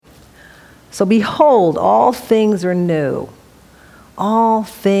So behold, all things are new. All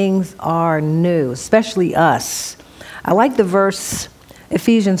things are new, especially us. I like the verse,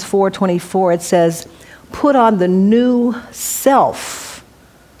 Ephesians 4:24. It says, put on the new self,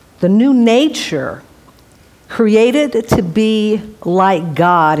 the new nature, created to be like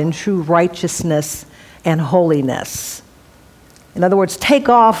God in true righteousness and holiness. In other words, take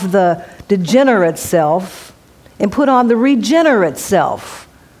off the degenerate self and put on the regenerate self,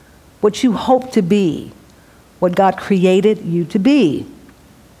 what you hope to be, what God created you to be.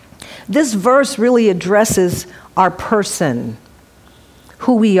 This verse really addresses our person,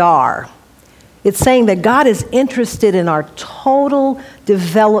 who we are. It's saying that God is interested in our total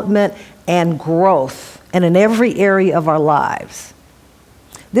development and growth, and in every area of our lives.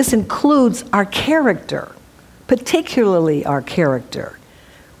 This includes our character, particularly our character,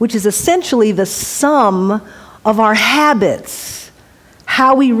 which is essentially the sum of our habits,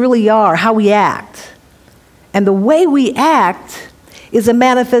 how we really are, how we act. And the way we act is a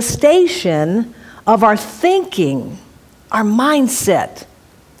manifestation of our thinking, our mindset.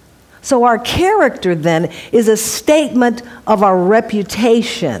 So our character then is a statement of our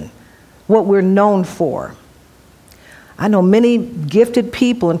reputation, what we're known for. I know many gifted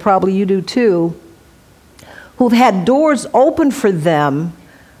people, and probably you do too, who've had doors open for them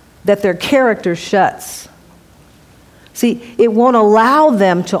that their character shuts. See, it won't allow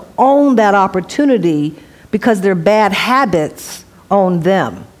them to own that opportunity because their bad habits own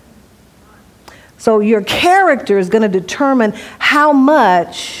them. So your character is going to determine how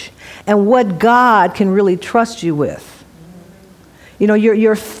much and what God can really trust you with. You know,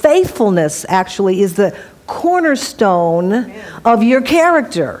 your faithfulness actually is the cornerstone of your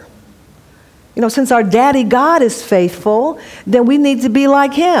character. You know, since our daddy God is faithful, then we need to be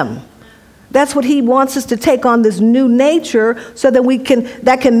like him. That's what he wants us to take on, this new nature, so that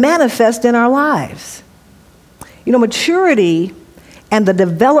that can manifest in our lives. You know, maturity and the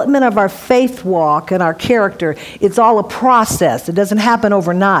development of our faith walk and our character, it's all a process. It doesn't happen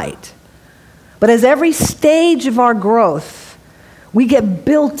overnight. But as every stage of our growth, we get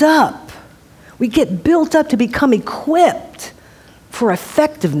built up. We get built up to become equipped for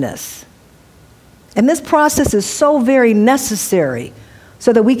effectiveness. And this process is so very necessary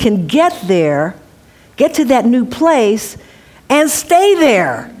so that we can get there, get to that new place, and stay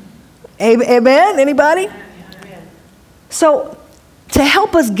there. Amen? Anybody? Amen. So to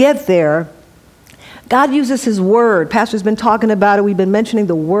help us get there, God uses his word. Pastor's been talking about it. We've been mentioning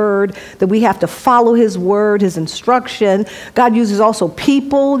the word, that we have to follow his word, his instruction. God uses also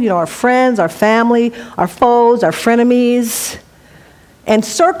people, you know, our friends, our family, our foes, our frenemies, and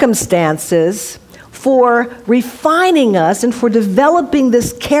circumstances for refining us and for developing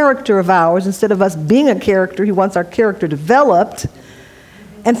this character of ours. Instead of us being a character, he wants our character developed,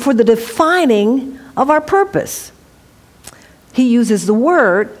 and for the defining of our purpose. He uses the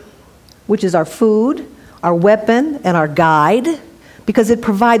word, which is our food, our weapon, and our guide, because it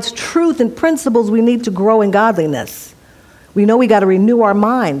provides truth and principles we need to grow in godliness. We know we got to renew our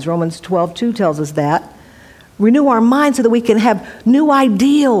minds. Romans 12:2 tells us that. Renew our minds so that we can have new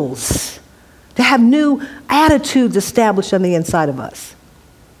ideals, to have new attitudes established on the inside of us.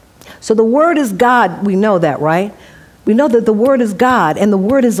 So the word is God. We know that, right? We know that the word is God and the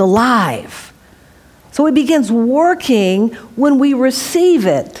word is alive. So it begins working when we receive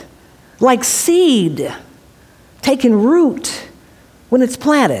it, like seed taking root when it's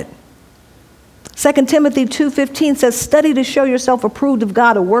planted. 2 Timothy 2:15 says, study to show yourself approved of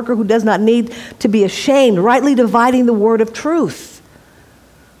God, a worker who does not need to be ashamed, rightly dividing the word of truth.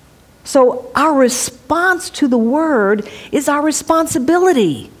 So our response to the word is our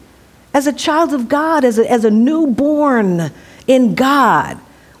responsibility as a child of God, as a newborn in God.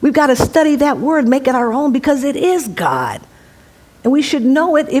 We've got to study that word, make it our own, because it is God. And we should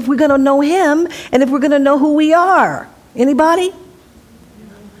know it if we're going to know him and if we're going to know who we are. Anybody?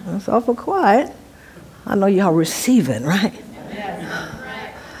 That's awful quiet. I know y'all receiving, right?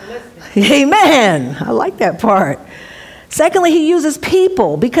 Amen. I like that part. Secondly, he uses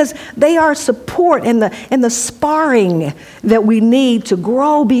people because they are support and the sparring that we need to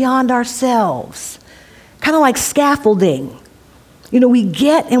grow beyond ourselves. Kind of like scaffolding. You know, we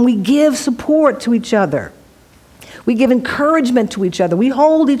get and we give support to each other. We give encouragement to each other. We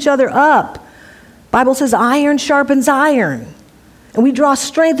hold each other up. Bible says iron sharpens iron. And we draw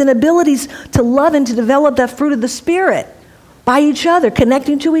strength and abilities to love and to develop that fruit of the Spirit by each other,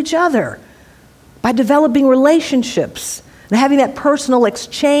 connecting to each other, by developing relationships and having that personal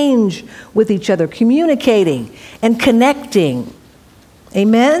exchange with each other, communicating and connecting.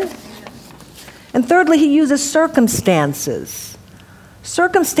 Amen? And thirdly, he uses circumstances.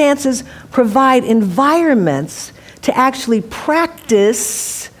 Circumstances provide environments to actually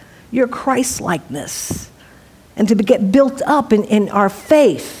practice your Christ-likeness and to get built up in our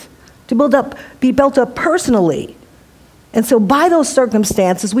faith, to be built up personally. And so by those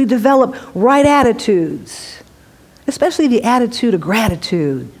circumstances, we develop right attitudes, especially the attitude of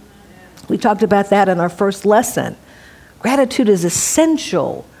gratitude. We talked about that in our first lesson. Gratitude is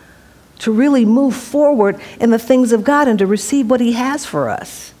essential to really move forward in the things of God and to receive what He has for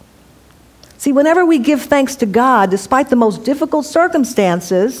us. See, whenever we give thanks to God, despite the most difficult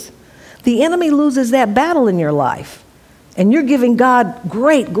circumstances, the enemy loses that battle in your life. And you're giving God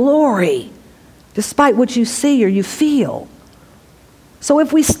great glory, despite what you see or you feel. So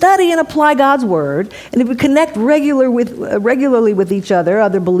if we study and apply God's word, and if we connect regularly with each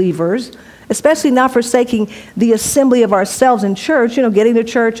other believers, especially not forsaking the assembly of ourselves in church, getting to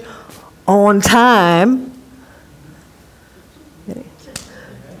church on time,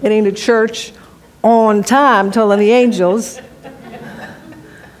 getting to church on time, telling the angels,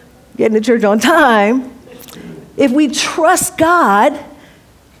 getting to church on time. If we trust God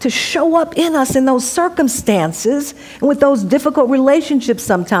to show up in us in those circumstances and with those difficult relationships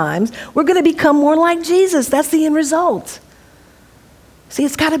sometimes, we're going to become more like Jesus. That's the end result. See,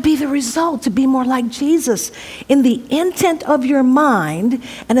 it's got to be the result to be more like Jesus in the intent of your mind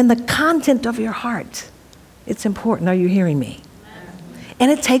and in the content of your heart. It's important. Are you hearing me? And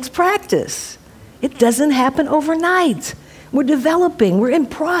it takes practice. It doesn't happen overnight. We're developing. We're in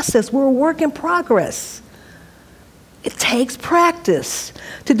process. We're a work in progress. It takes practice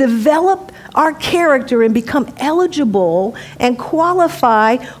to develop our character and become eligible and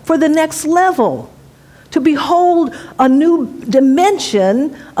qualify for the next level, to behold a new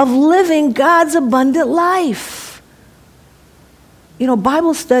dimension of living God's abundant life.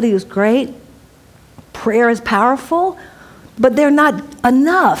 Bible study is great. Prayer is powerful, but they're not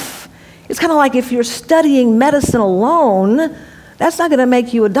enough. It's kind of like if you're studying medicine alone, that's not going to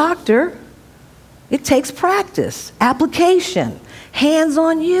make you a doctor. It takes practice, application,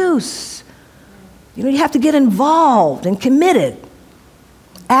 hands-on use. You have to get involved and committed.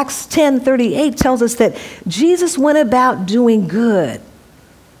 Acts 10:38 tells us that Jesus went about doing good.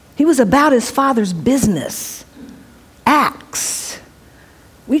 He was about his Father's business. Acts.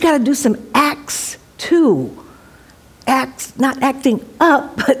 We got to do some acts too. Acts, not acting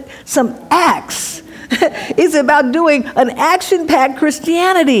up, but some acts. It's about doing an action-packed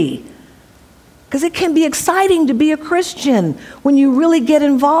Christianity. Because it can be exciting to be a Christian when you really get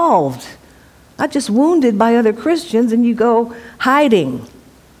involved. Not just wounded by other Christians and you go hiding.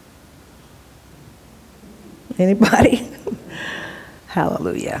 Anybody?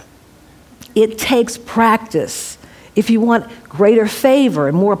 Hallelujah. It takes practice if you want greater favor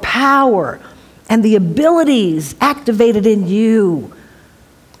and more power and the abilities activated in you,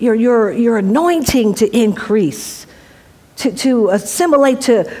 your anointing to increase, to assimilate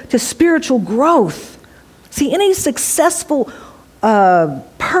to spiritual growth. See, any successful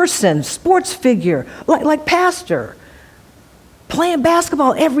person, sports figure, like pastor, playing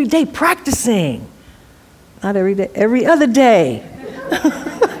basketball every day, practicing. Not every day, every other day.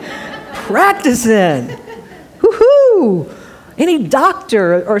 Practicing. Woohoo! Any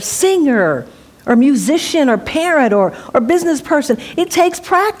doctor or singer or musician or parent or business person, it takes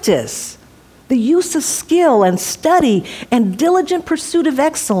practice. The use of skill and study and diligent pursuit of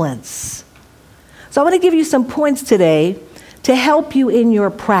excellence. So I want to give you some points today to help you in your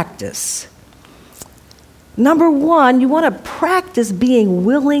practice. Number one, you want to practice being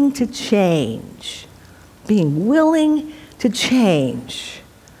willing to change. Being willing to change.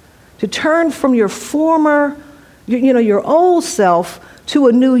 To turn from your former, your old self to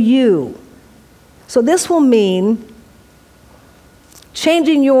a new you. So this will mean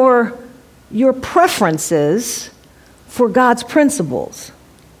changing your preferences for God's principles.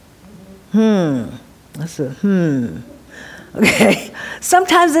 That's a Okay.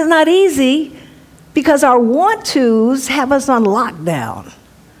 Sometimes it's not easy because our want-tos have us on lockdown.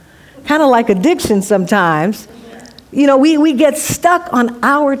 Kind of like addiction sometimes. We get stuck on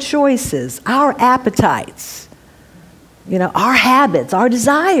our choices, our appetites, our habits, our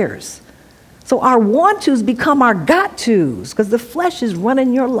desires. So our want-tos become our got-tos because the flesh is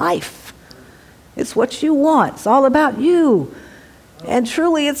running your life. It's what you want. It's all about you. And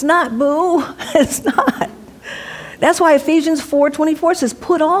truly, it's not, boo. It's not. That's why Ephesians 4:24 says,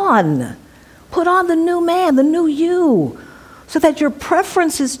 put on the new man, the new you, so that your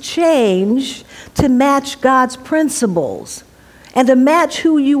preferences change to match God's principles and to match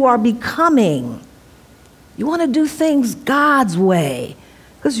who you are becoming. You want to do things God's way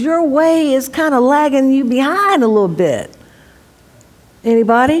because your way is kind of lagging you behind a little bit.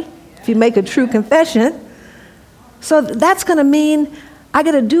 Anybody? If you make a true confession. So that's going to mean I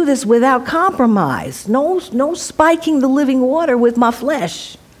got to do this without compromise. No spiking the living water with my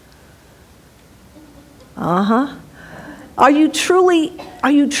flesh. Are you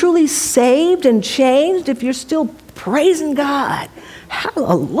truly saved and changed if you're still praising God?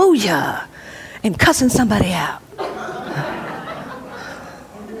 Hallelujah. And cussing somebody out.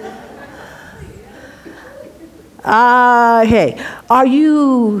 Hey, are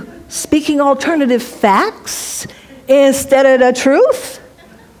you speaking alternative facts instead of the truth?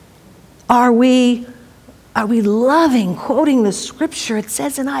 Are we loving, quoting the scripture? It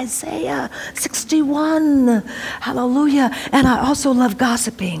says in Isaiah 61, hallelujah. And I also love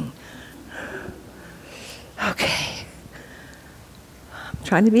gossiping. Okay. I'm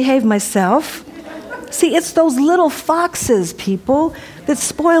trying to behave myself. See, it's those little foxes, people, that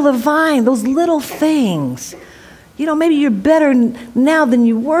spoil the vine, those little things. You know, maybe you're better now than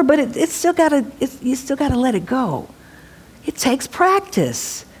you were, but you still gotta let it go. It takes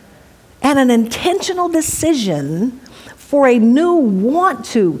practice and an intentional decision for a new want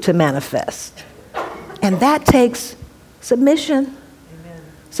to manifest. And that takes submission. Amen.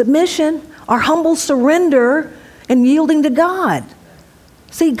 Submission, our humble surrender and yielding to God.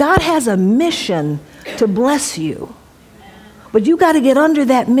 See, God has a mission to bless you. But you got to get under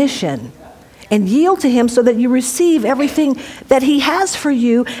that mission and yield to him so that you receive everything that he has for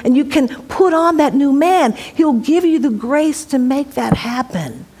you and you can put on that new man. He'll give you the grace to make that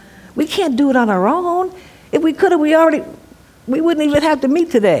happen. We can't do it on our own. If we could have, we wouldn't even have to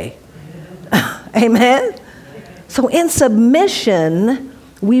meet today. Amen? So in submission,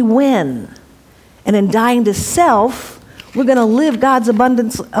 we win. And in dying to self, we're going to live God's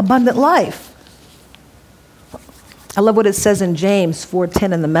abundant life. I love what it says in James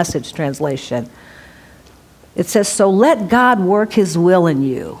 4:10 in the Message translation. It says, so let God work his will in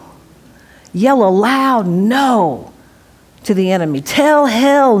you. Yell aloud no to the enemy. Tell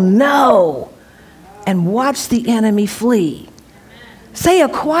hell no and watch the enemy flee. Say a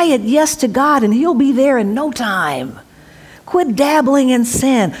quiet yes to God and he'll be there in no time. Quit dabbling in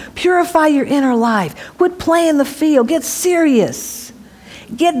sin. Purify your inner life. Quit playing the field. Get serious.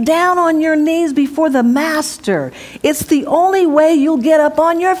 Get down on your knees before the master. It's the only way you'll get up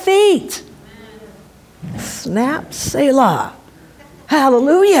on your feet. Snap, Selah.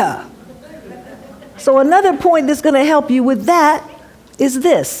 Hallelujah. So another point that's going to help you with that is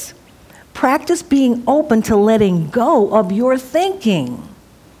this. Practice being open to letting go of your thinking.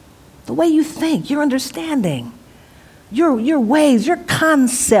 The way you think, your understanding, your ways, your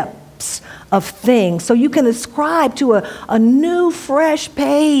concepts of things, so you can ascribe to a new, fresh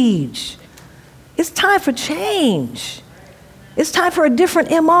page. It's time for change. It's time for a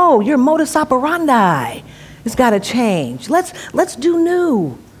different MO. Your modus operandi has got to change. Let's do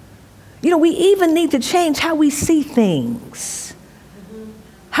new. You know, we even need to change how we see things.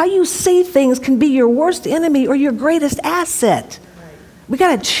 How you see things can be your worst enemy or your greatest asset. We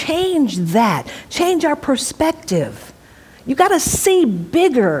got to change that. Change our perspective. You got to see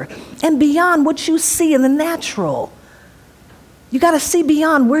bigger and beyond what you see in the natural. You got to see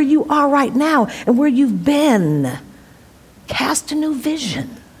beyond where you are right now and where you've been. Cast a new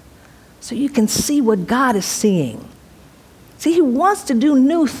vision so you can see what God is seeing. See, he wants to do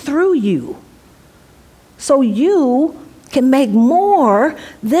new through you so you can make more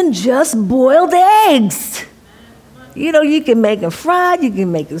than just boiled eggs. You know, you can make them fried, you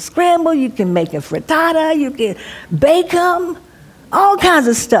can make them scrambled, you can make them frittata, you can bake them, all kinds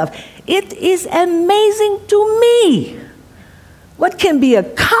of stuff. It is amazing to me what can be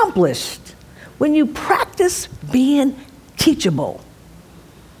accomplished when you practice being teachable.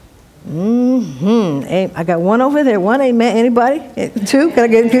 I got one over there. One, amen. Anybody? Two? Can I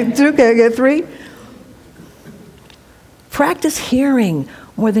get two? Can I get three? Practice hearing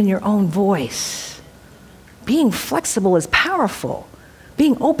more than your own voice. Being flexible is powerful.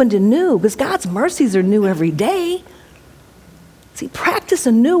 Being open to new, because God's mercies are new every day. See, practice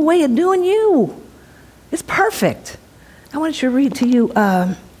a new way of doing you. It's perfect. I want you to read to you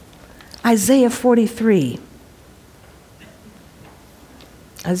Isaiah 43.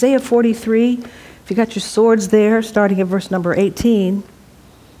 Isaiah 43, if you got your swords there, starting at verse number 18.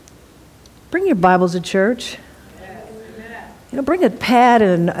 Bring your Bibles to church. You know, bring a pad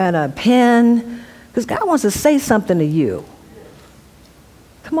and a pen, because God wants to say something to you.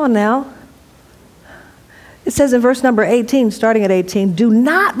 Come on now. It says in verse number 18, starting at 18, do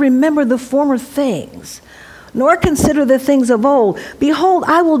not remember the former things, nor consider the things of old. Behold,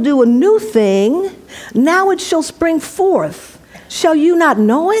 I will do a new thing. Now it shall spring forth. Shall you not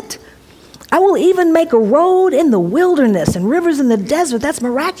know it? I will even make a road in the wilderness and rivers in the desert. That's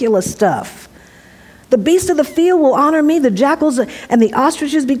miraculous stuff. The beasts of the field will honor me, the jackals and the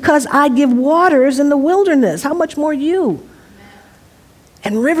ostriches, because I give waters in the wilderness. How much more you?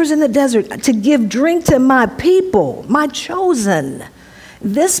 And rivers in the desert to give drink to my people, my chosen.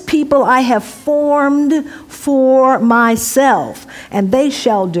 This people I have formed for myself, and they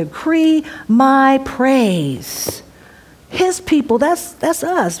shall decree my praise. His people, that's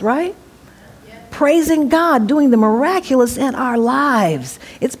us, right? Yeah. Praising God, doing the miraculous in our lives.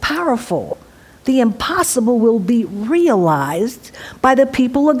 It's powerful. The impossible will be realized by the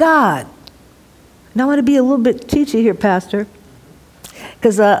people of God. Now I want to be a little bit teachy here, Pastor,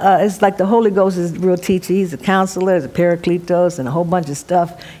 because it's like the Holy Ghost is real teachy. He's a counselor, he's a paracletos, and a whole bunch of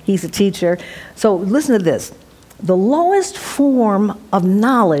stuff. He's a teacher. So listen to this. The lowest form of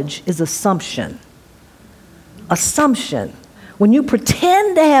knowledge is assumption. Assumption. When you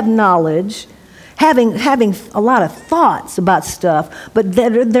pretend to have knowledge, having a lot of thoughts about stuff, but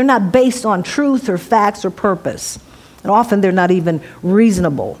they're not based on truth or facts or purpose. And often they're not even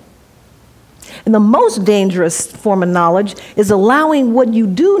reasonable. And the most dangerous form of knowledge is allowing what you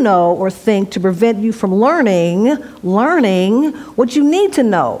do know or think to prevent you from learning what you need to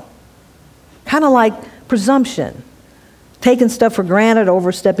know. Kind of like presumption. Taking stuff for granted,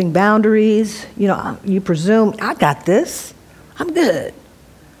 overstepping boundaries. You know, you presume, I got this. I'm good.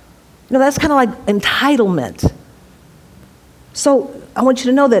 You know, that's kind of like entitlement. So I want you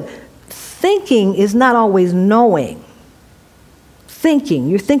to know that thinking is not always knowing. Thinking,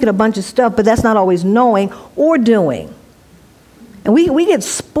 you're thinking a bunch of stuff, but that's not always knowing or doing. And we get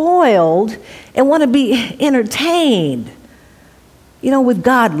spoiled and want to be entertained. You know, with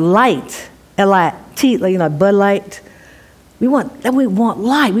God, light, L-I-T, you know, Bud Light. We want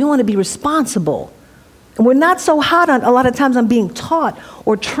light. We want to be responsible. And we're not so hot on a lot of times on being taught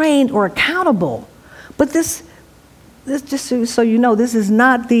or trained or accountable. But this just so you know, this is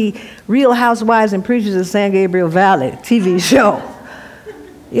not the Real Housewives and Preachers of San Gabriel Valley TV show.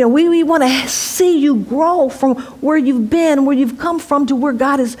 You know, we want to see you grow from where you've been, where you've come from, to where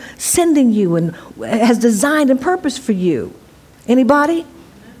God is sending you and has designed and purpose for you. Anybody?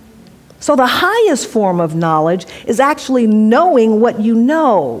 So the highest form of knowledge is actually knowing what you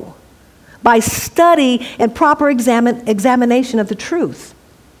know by study and proper examination of the truth.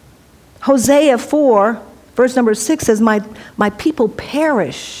 Hosea 4, verse number 6 says, my people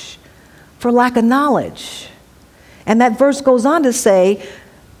perish for lack of knowledge. And that verse goes on to say,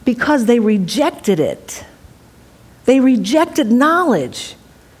 because they rejected it. They rejected knowledge.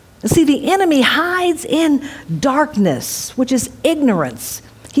 And see, the enemy hides in darkness, which is ignorance.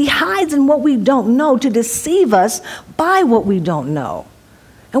 He hides in what we don't know to deceive us by what we don't know.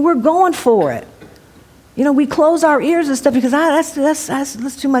 And we're going for it. You know, we close our ears and stuff because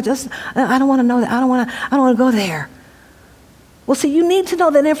that's too much. I don't want to know that. I don't want to go there. Well, see, you need to know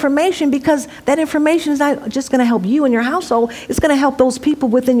that information, because that information is not just going to help you and your household. It's going to help those people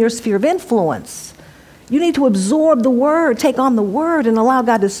within your sphere of influence. You need to absorb the word, take on the word, and allow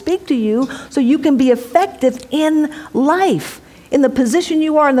God to speak to you so you can be effective in life, in the position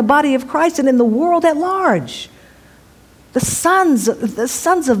you are in the body of Christ and in the world at large. The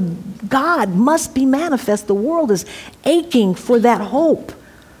sons of God must be manifest. The world is aching for that hope.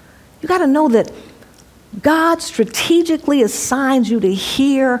 You got to know that God strategically assigns you to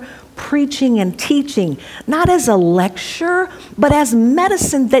hear preaching and teaching, not as a lecture, but as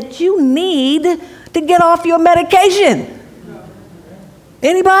medicine that you need to get off your medication.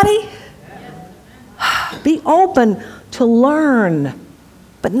 Anybody? Be open to learn,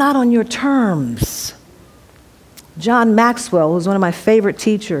 but not on your terms. John Maxwell, who's one of my favorite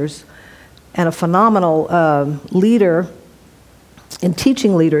teachers and a phenomenal leader in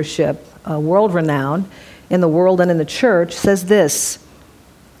teaching leadership, world-renowned in the world and in the church, says this: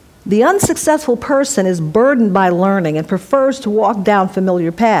 the unsuccessful person is burdened by learning and prefers to walk down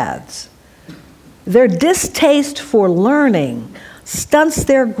familiar paths. Their distaste for learning stunts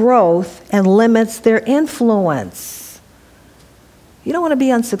their growth and limits their influence. You don't want to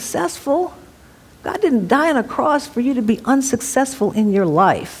be unsuccessful. God didn't die on a cross for you to be unsuccessful in your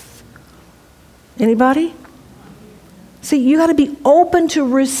life. Anybody? See, you got to be open to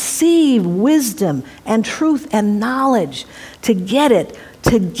receive wisdom and truth and knowledge, to get it,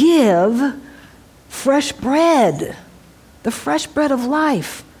 to give fresh bread, the fresh bread of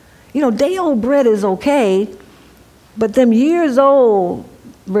life. You know, day-old bread is okay, but them years-old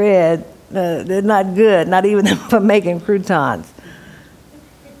bread, they're not good, not even for making croutons.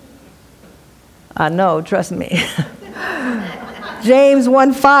 I know, trust me. James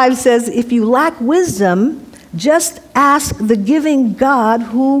 1:5 says, if you lack wisdom, just ask the giving God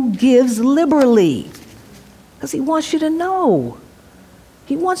who gives liberally. Because he wants you to know.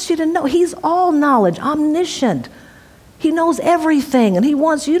 He wants you to know. He's all knowledge, omniscient. He knows everything, and he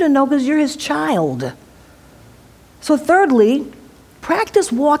wants you to know because you're his child. So thirdly,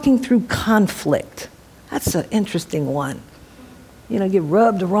 practice walking through conflict. That's an interesting one. Get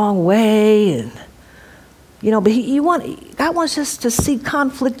rubbed the wrong way, and but God wants us to see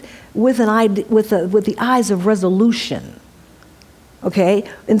conflict with the eyes of resolution. Okay,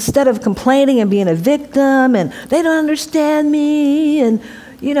 instead of complaining and being a victim, and they don't understand me, and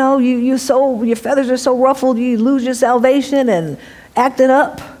your feathers are so ruffled, you lose your salvation and acting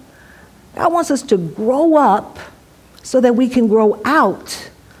up. God wants us to grow up so that we can grow out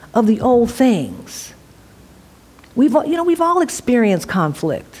of the old things. We've all experienced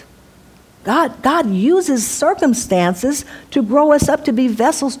conflict. God uses circumstances to grow us up to be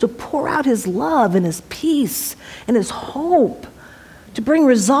vessels to pour out his love and his peace and his hope, to bring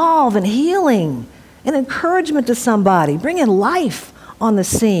resolve and healing and encouragement to somebody, bringing life on the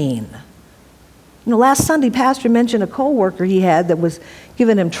scene. Last Sunday, Pastor mentioned a coworker he had that was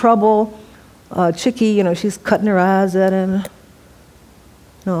giving him trouble. Chicky, she's cutting her eyes at him.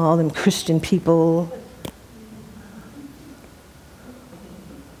 All them Christian people.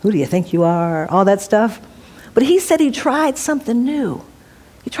 Who do you think you are? All that stuff. But he said he tried something new.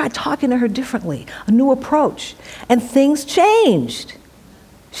 He tried talking to her differently, a new approach, and things changed.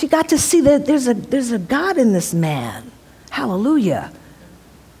 She got to see that there's a God in this man. Hallelujah.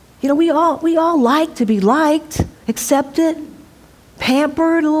 We all like to be liked, accepted,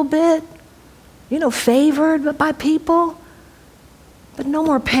 pampered a little bit, favored by people. But no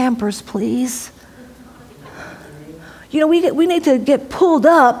more pampers, please. We need to get pulled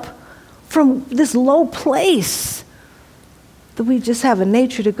up from this low place that we just have a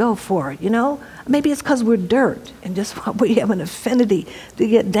nature to go for, Maybe it's because we're dirt and just we have an affinity to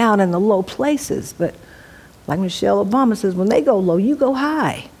get down in the low places. But like Michelle Obama says, when they go low, you go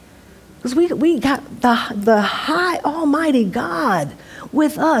high. Because we got the high almighty God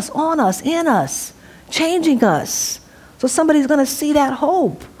with us, on us, in us, changing us. So somebody's going to see that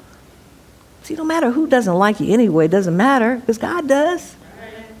hope. See, no matter who doesn't like you anyway, it doesn't matter, because God does.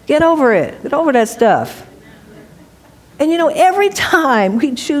 Get over it. Get over that stuff. And every time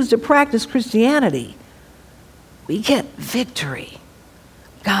we choose to practice Christianity, we get victory.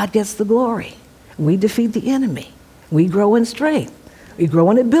 God gets the glory. We defeat the enemy. We grow in strength. We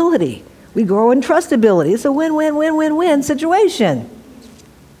grow in ability. We grow in trustability. It's a win-win-win-win-win situation.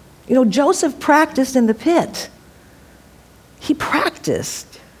 Joseph practiced in the pit. He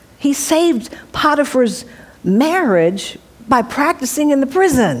practiced. He saved Potiphar's marriage by practicing in the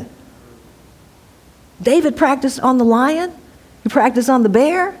prison. David practiced on the lion. He practiced on the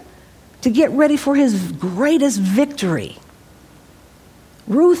bear to get ready for his greatest victory.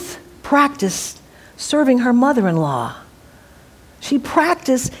 Ruth practiced serving her mother-in-law. She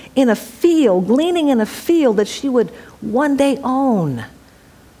practiced in a field, gleaning in a field that she would one day own.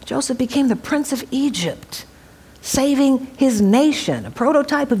 Joseph became the Prince of Egypt, saving his nation, a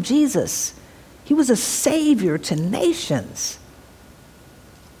prototype of Jesus. He was a savior to nations.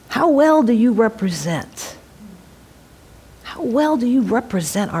 How well do you represent? How well do you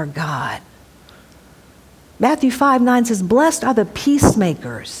represent our God? Matthew 5:9 says, "Blessed are the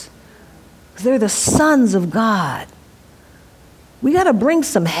peacemakers, because they're the sons of God." We got to bring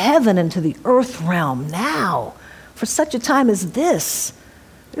some heaven into the earth realm now, for such a time as this.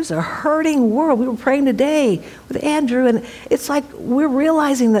 There's a hurting world. We were praying today with Andrew, and it's like we're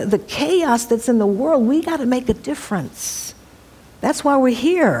realizing that the chaos that's in the world, we got to make a difference. That's why we're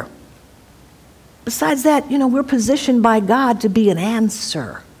here. Besides that, we're positioned by God to be an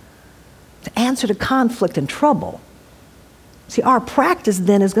answer to conflict and trouble. See, our practice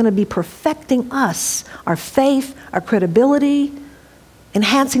then is going to be perfecting us, our faith, our credibility,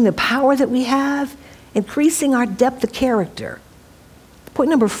 enhancing the power that we have, increasing our depth of character.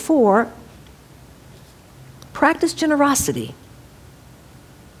 Point number 4, practice generosity.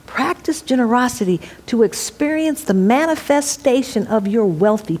 Practice generosity to experience the manifestation of your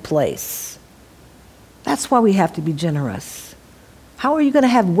wealthy place. That's why we have to be generous. How are you going to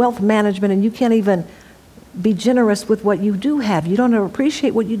have wealth management and you can't even be generous with what you do have? You don't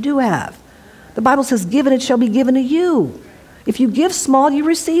appreciate what you do have. The Bible says, "Give and it shall be given to you." If you give small, you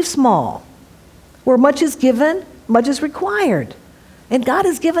receive small. Where much is given, much is required. And God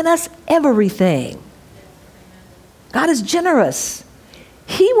has given us everything. God is generous.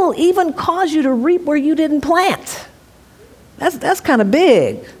 He will even cause you to reap where you didn't plant. That's kind of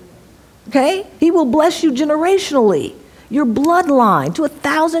big. Okay? He will bless you generationally, your bloodline to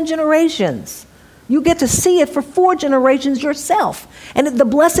 1,000 generations. You get to see it for 4 generations yourself. And the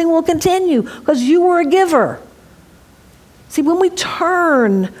blessing will continue because you were a giver. See, when we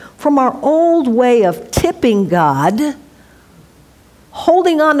turn from our old way of tipping God,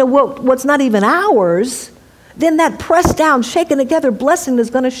 holding on to what's not even ours, then that pressed down, shaken together blessing is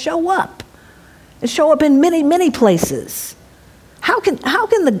going to show up. And show up in many, many places. How can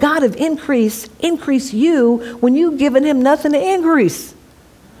the God of increase you when you've given him nothing to increase?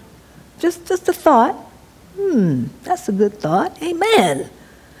 Just a thought. That's a good thought. Amen.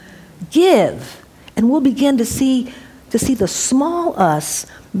 Give, and we'll begin to see the small us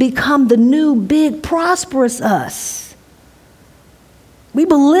become the new big prosperous us. We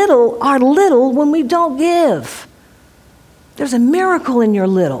belittle our little when we don't give. There's a miracle in your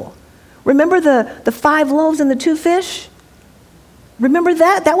little. Remember the 5 loaves and the 2 fish? Remember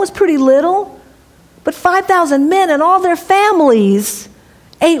that? That was pretty little. But 5,000 men and all their families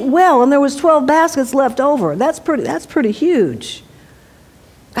ate well, and there was 12 baskets left over. That's pretty huge.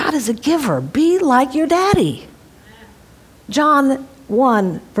 God is a giver. Be like your daddy. John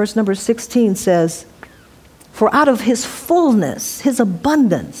 1, verse number 16 says, "For out of his fullness, his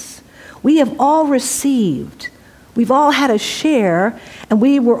abundance, we have all received." We've all had a share, and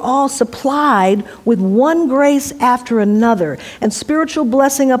we were all supplied with one grace after another, and spiritual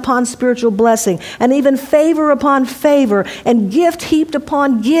blessing upon spiritual blessing, and even favor upon favor, and gift heaped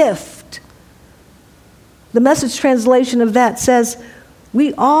upon gift. The Message translation of that says,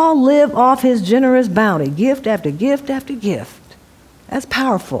 we all live off his generous bounty, gift after gift after gift. That's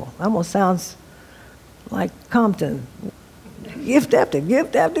powerful. Almost sounds like Compton. Gift after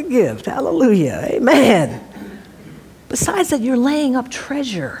gift after gift. Hallelujah. Amen. Besides that, you're laying up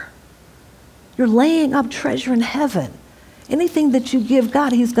treasure. You're laying up treasure in heaven. Anything that you give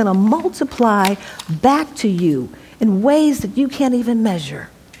God, he's going to multiply back to you in ways that you can't even measure.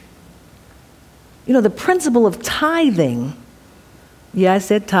 You know, the principle of tithing, yeah, I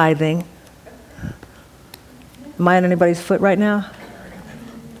said tithing. Am I on anybody's foot right now?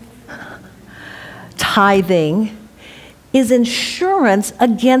 Tithing is insurance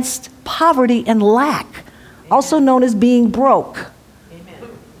against poverty and lack, also known as being broke.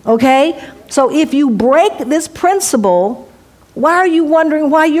 Okay? So if you break this principle, why are you wondering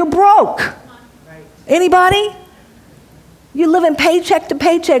why you're broke? Anybody? You're living paycheck to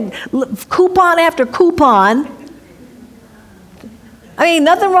paycheck, coupon after coupon. I mean,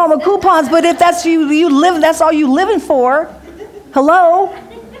 nothing wrong with coupons, but if that's you live, that's all you living for. Hello?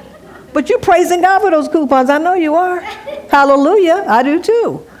 But you're praising God for those coupons. I know you are. Hallelujah. I do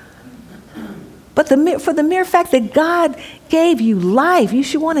too. But for the mere fact that God gave you life, you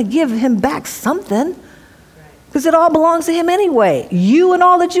should want to give him back something, because it all belongs to him anyway. You and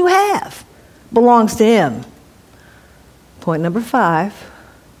all that you have belongs to him. Point number 5.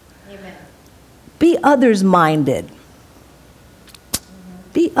 Amen. Be others-minded.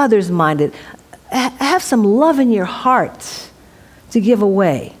 Be others-minded. Have some love in your heart to give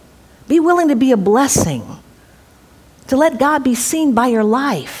away. Be willing to be a blessing, to let God be seen by your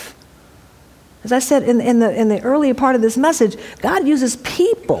life. As I said in the earlier part of this message, God uses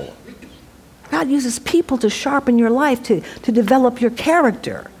people. God uses people to sharpen your life, to develop your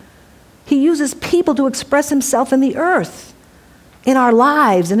character. He uses people to express himself in the earth, in our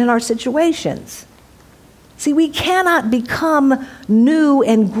lives and in our situations. See, we cannot become new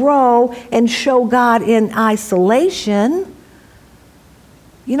and grow and show God in isolation.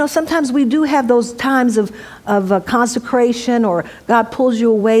 You know, sometimes we do have those times of consecration, or God pulls you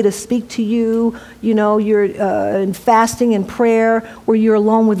away to speak to you. You know, you're in fasting and prayer where you're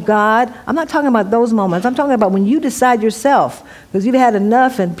alone with God. I'm not talking about those moments. I'm talking about when you decide yourself, because you've had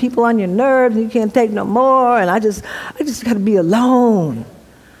enough and people on your nerves and you can't take no more, and I just got to be alone.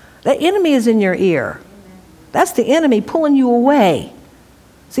 The enemy is in your ear. That's the enemy pulling you away.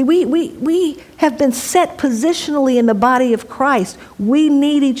 See, we have been set positionally in the body of Christ. We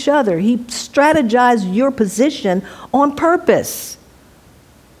need each other. He strategized your position on purpose.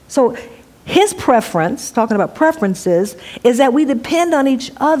 So his preference, talking about preferences, is that we depend on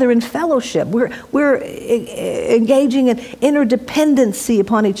each other in fellowship. We're engaging in interdependency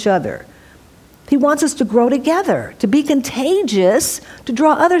upon each other. He wants us to grow together, to be contagious, to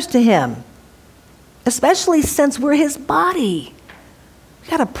draw others to him, especially since we're his body. We've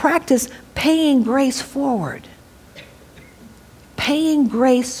got to practice paying grace forward. Paying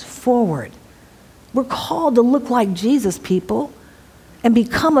grace forward. We're called to look like Jesus, people, and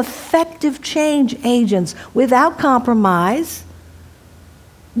become effective change agents without compromise.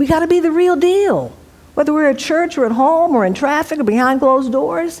 We got to be the real deal. Whether we're at church or at home or in traffic or behind closed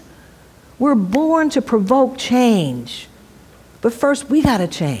doors, we're born to provoke change. But first, we got to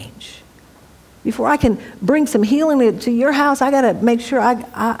change. Before I can bring some healing to your house, I got to make sure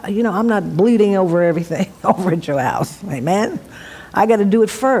I'm not bleeding over everything over at your house. Amen? I got to do it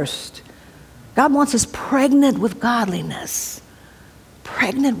first. God wants us pregnant with godliness,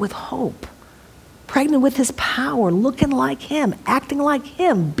 pregnant with hope, pregnant with his power, looking like him, acting like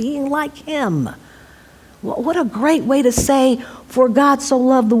him, being like him. What a great way to say, for God so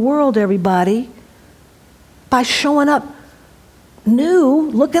loved the world, everybody, by showing up new,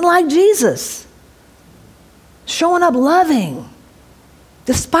 looking like Jesus. Showing up loving,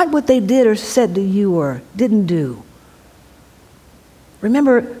 despite what they did or said to you or didn't do.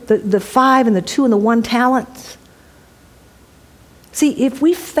 Remember the 5 and the 2 and the 1 talents? See, if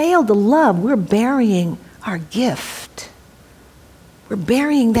we fail to love, we're burying our gift. We're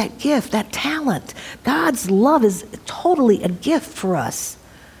burying that gift, that talent. God's love is totally a gift for us.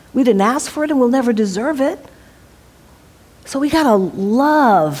 We didn't ask for it and we'll never deserve it. So we got to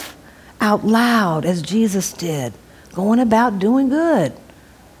love out loud as Jesus did, going about doing good.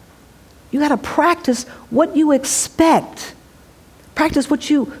 You got to practice what you expect. Practice what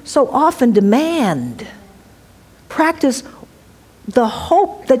you so often demand. Practice the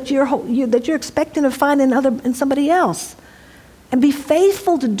hope that you're expecting to find in somebody else. And be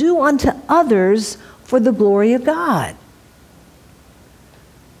faithful to do unto others for the glory of God.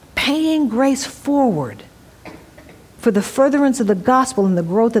 Paying grace forward for the furtherance of the gospel and the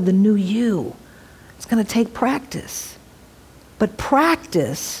growth of the new you. It's going to take practice. But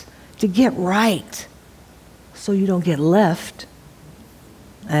practice to get right so you don't get left.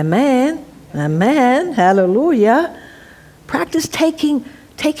 Amen. Amen. Hallelujah. Practice taking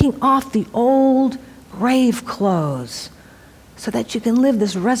off the old grave clothes so that you can live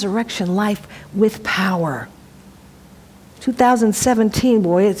this resurrection life with power. 2017,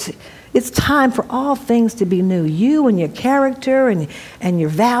 boy, it's time for all things to be new. You and your character and your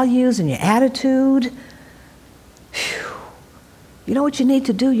values and your attitude. Whew. You know what you need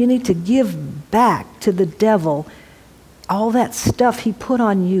to do? You need to give back to the devil all that stuff he put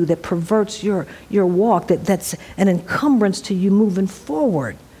on you that perverts your walk, that's an encumbrance to you moving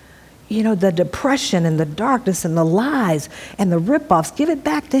forward. You know, the depression and the darkness and the lies and the ripoffs. Give it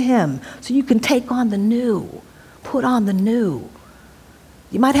back to him so you can take on the new. Put on the new.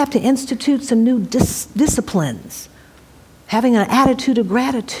 You might have to institute some new disciplines. Having an attitude of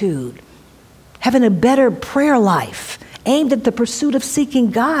gratitude. Having a better prayer life aimed at the pursuit of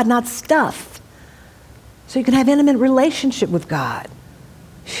seeking God, not stuff. So you can have intimate relationship with God.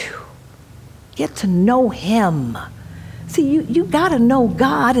 Whew. Get to know him. See, you got to know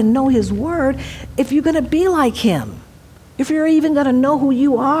God and know his word if you're going to be like him. If you're even going to know who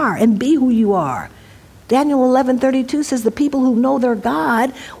you are and be who you are. Daniel 11:32 says the people who know their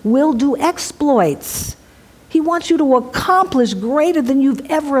God will do exploits. He wants you to accomplish greater than you've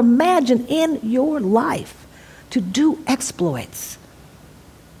ever imagined in your life, to do exploits.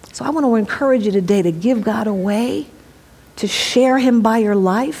 So I want to encourage you today to give God away, to share him by your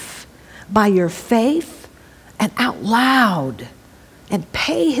life, by your faith, and out loud, and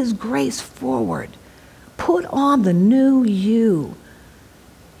pay his grace forward. Put on the new you.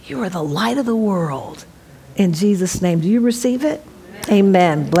 You are the light of the world. In Jesus' name, do you receive it?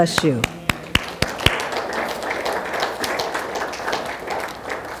 Amen. Bless you.